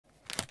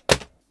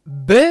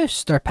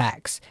booster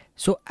packs.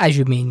 So as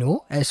you may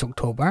know, it's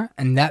October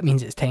and that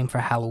means it's time for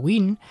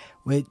Halloween,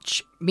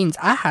 which means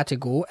I had to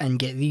go and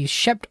get these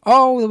shipped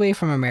all the way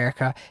from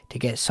America to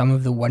get some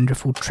of the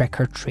wonderful Trick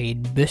or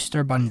Trade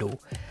booster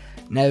bundle.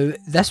 Now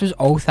this was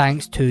all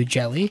thanks to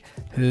Jilly,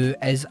 who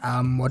is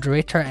a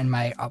moderator in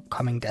my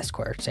upcoming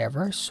Discord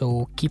server,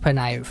 so keep an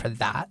eye out for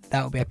that.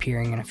 That will be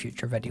appearing in a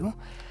future video.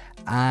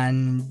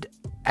 And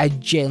I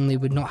generally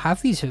would not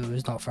have these if it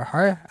was not for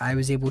her. I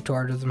was able to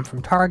order them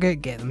from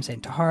Target, get them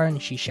sent to her,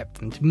 and she shipped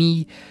them to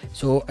me.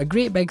 So a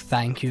great big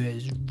thank you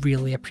is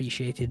really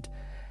appreciated.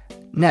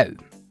 Now,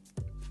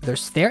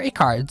 there's 30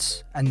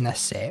 cards in this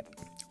set.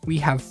 We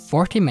have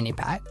 40 mini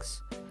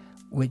packs,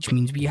 which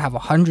means we have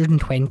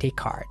 120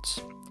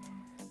 cards.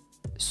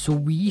 So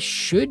we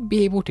should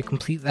be able to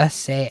complete this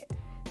set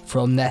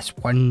from this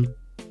one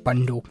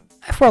bundle,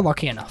 if we're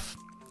lucky enough.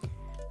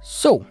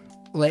 So,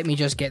 let me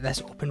just get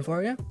this open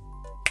for you.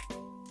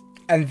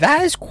 And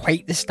that is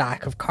quite the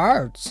stack of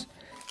cards.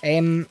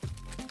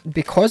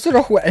 Because they're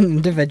all in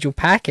individual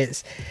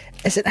packets,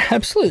 it's an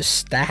absolute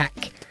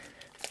stack.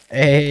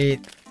 I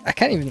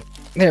can't even...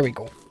 There we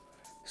go.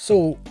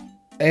 So,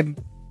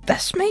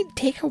 this might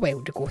take a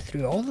while to go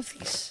through all of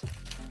these.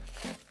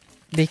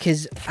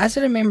 Because, as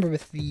I remember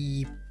with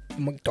the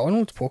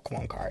McDonald's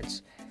Pokemon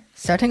cards,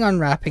 starting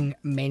unwrapping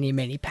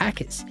many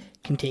packets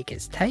can take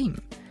its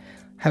time.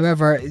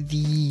 However,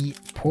 the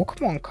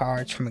Pokemon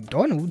cards from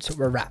McDonald's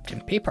were wrapped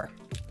in paper.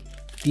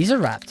 These are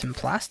wrapped in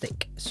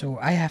plastic, so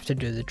I have to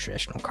do the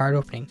traditional card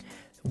opening.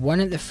 One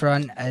at the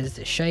front is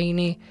the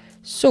shiny,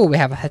 so we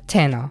have a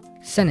Hatena,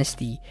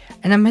 Sinistea,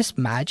 and a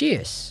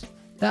Mismagius.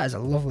 That is a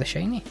lovely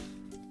shiny.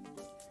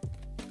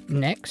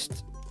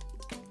 Next,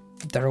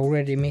 they're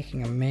already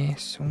making a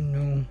mess, oh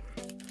no.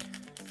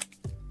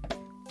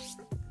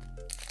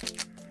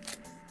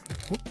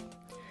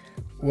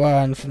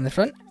 One from the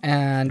front,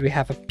 and we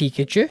have a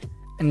Pikachu,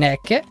 a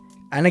Nekit,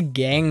 and a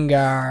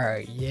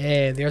Gengar.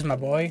 Yeah, there's my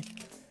boy.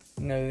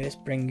 Now let's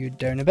bring you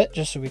down a bit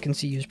just so we can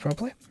see you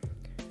properly.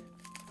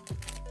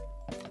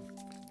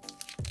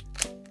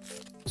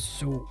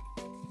 So,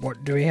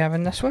 what do we have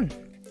in this one?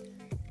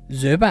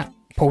 Zubat,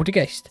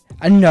 Poltergeist,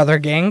 another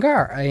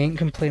Gengar. I ain't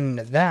complaining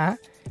at that,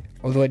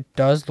 although it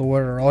does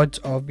lower our odds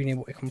of being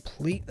able to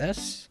complete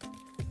this.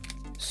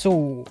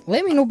 So,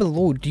 let me know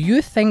below, do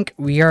you think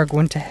we are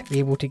going to be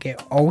able to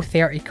get all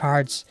 30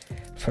 cards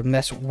from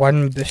this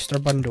one booster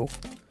bundle?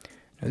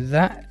 Now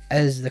that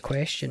is the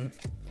question.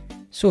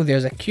 So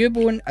there's a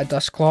Cubone, a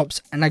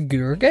Dusclops, and a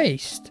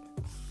Gourgeist.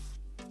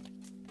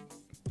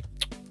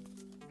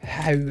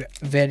 How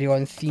very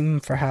on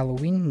theme for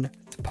Halloween,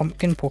 the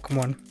pumpkin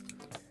Pokemon.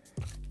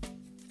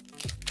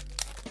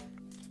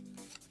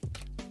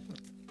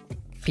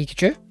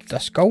 Pikachu,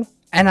 Duskull,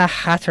 and a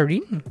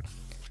Hatterene.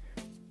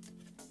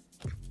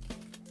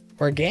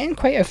 We're getting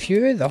quite a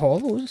few of the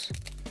holos.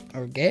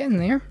 We're getting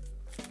there.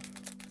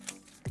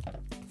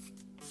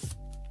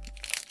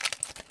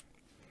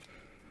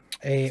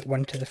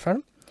 One to the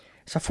front.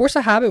 It's a force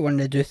of habit one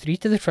to do 3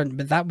 to the front,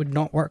 but that would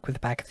not work with a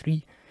pack of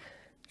 3.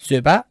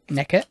 Zubat,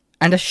 Nekit,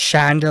 and a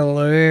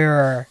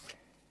Chandelure.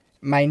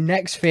 My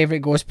next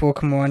favourite ghost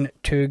Pokemon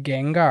to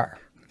Gengar.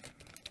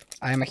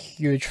 I am a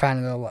huge fan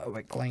of the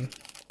Litwick line,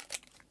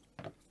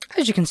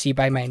 as you can see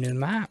by my new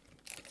mat.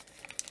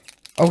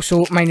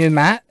 Also, my new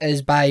mat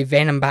is by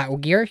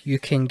VenomBattleGear. You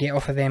can get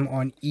off of them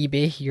on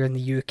eBay here in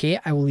the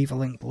UK. I will leave a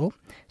link below.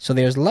 So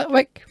there's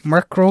Litwick,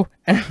 Murkrow,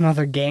 and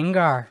another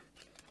Gengar.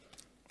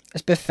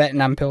 It's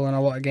befitting I'm pulling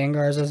a lot of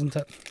Gengars, isn't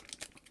it?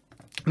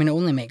 I mean, it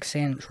only makes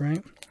sense,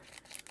 right?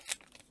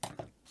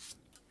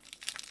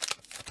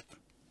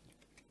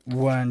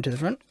 One to the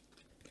front.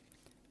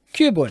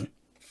 Cubone,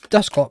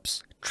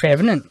 Dusclops,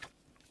 Trevenant.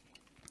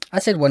 I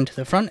said one to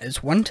the front,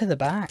 it's one to the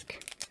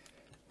back.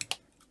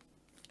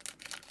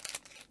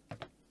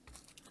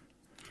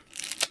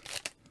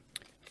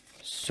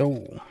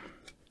 So,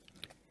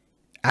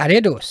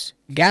 Ariados,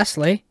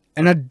 Ghastly,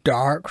 and a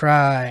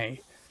Darkrai.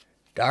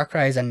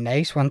 Darkrai is a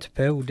nice one to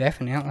pull,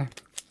 definitely.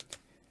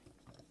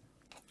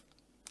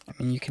 I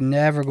mean, you can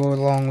never go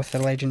wrong with the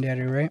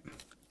legendary, right?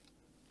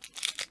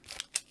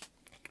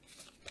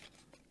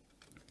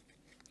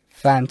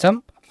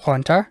 Phantom,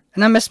 Haunter,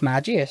 and a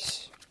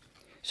Mismagius.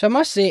 So I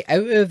must say,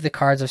 out of the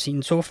cards I've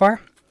seen so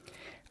far,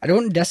 I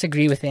don't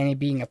disagree with any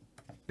being a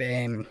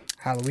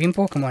Halloween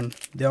Pokemon.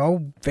 They're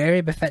all very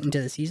befitting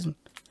to the season.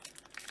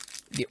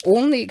 The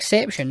only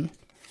exception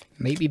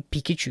might be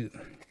Pikachu.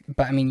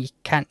 But I mean, you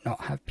can't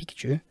not have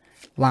Pikachu.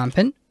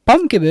 Lampent,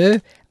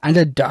 Pumpkaboo, and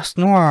a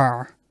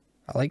Dusknoir.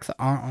 I like the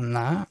art on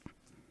that.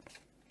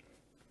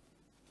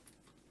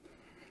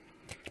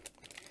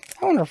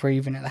 I wonder if we're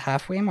even at the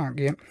halfway mark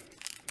yet.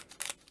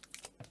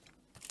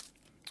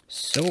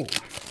 So.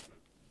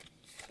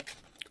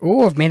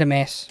 Oh, I've made a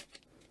mess.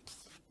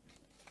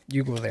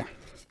 You go there.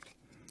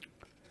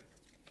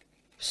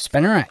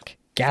 Spinarak,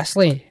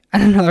 Ghastly,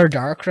 and another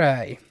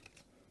Darkrai.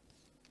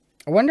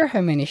 I wonder how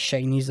many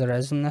shinies there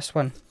is in this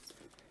one.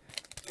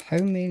 How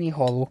many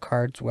holo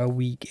cards will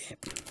we get?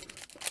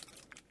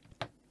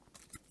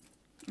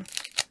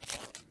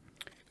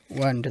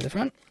 One to the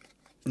front.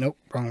 Nope,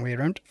 wrong way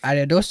around.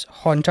 Ariados,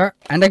 Haunter,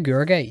 and a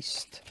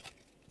Gurgeist.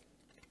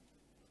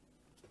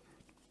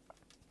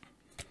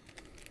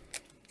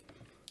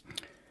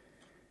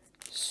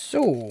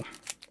 So,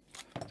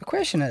 the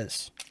question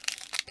is,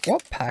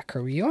 what pack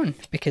are we on?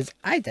 Because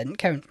I didn't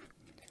count.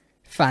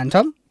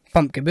 Phantom,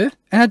 Pumpkaboo,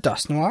 and a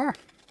Dust Noir.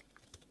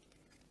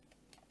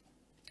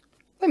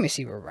 Let me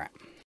see where we're at.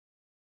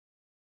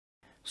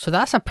 So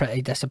that's a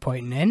pretty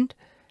disappointing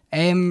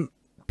end.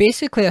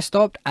 Basically I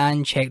stopped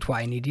and checked what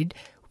I needed.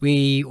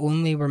 We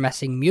only were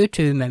missing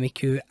Mewtwo,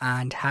 Mimikyu,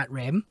 and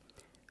Hatrem.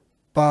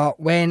 But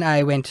when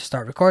I went to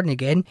start recording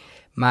again,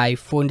 my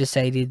phone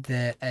decided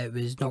that it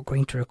was not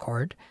going to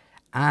record,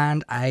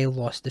 and I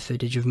lost the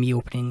footage of me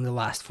opening the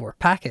last 4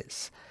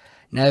 packets.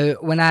 Now,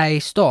 when I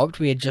stopped,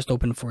 we had just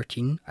opened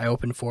 14. I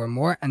opened 4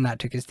 more, and that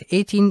took us to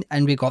 18,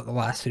 and we got the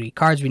last 3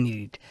 cards we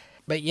needed.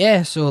 But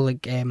yeah, so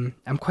like, I'm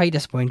quite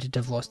disappointed to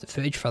have lost the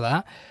footage for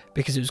that,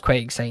 because it was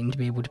quite exciting to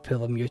be able to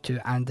pull a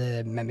Mewtwo and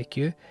a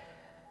Mimikyu,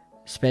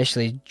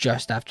 especially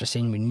just after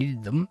saying we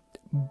needed them.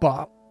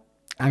 But,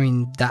 I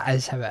mean, that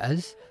is how it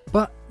is.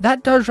 But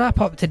that does wrap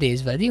up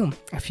today's video.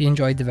 If you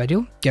enjoyed the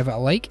video, give it a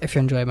like. If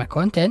you enjoy my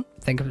content,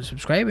 think about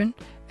subscribing,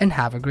 and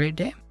have a great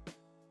day.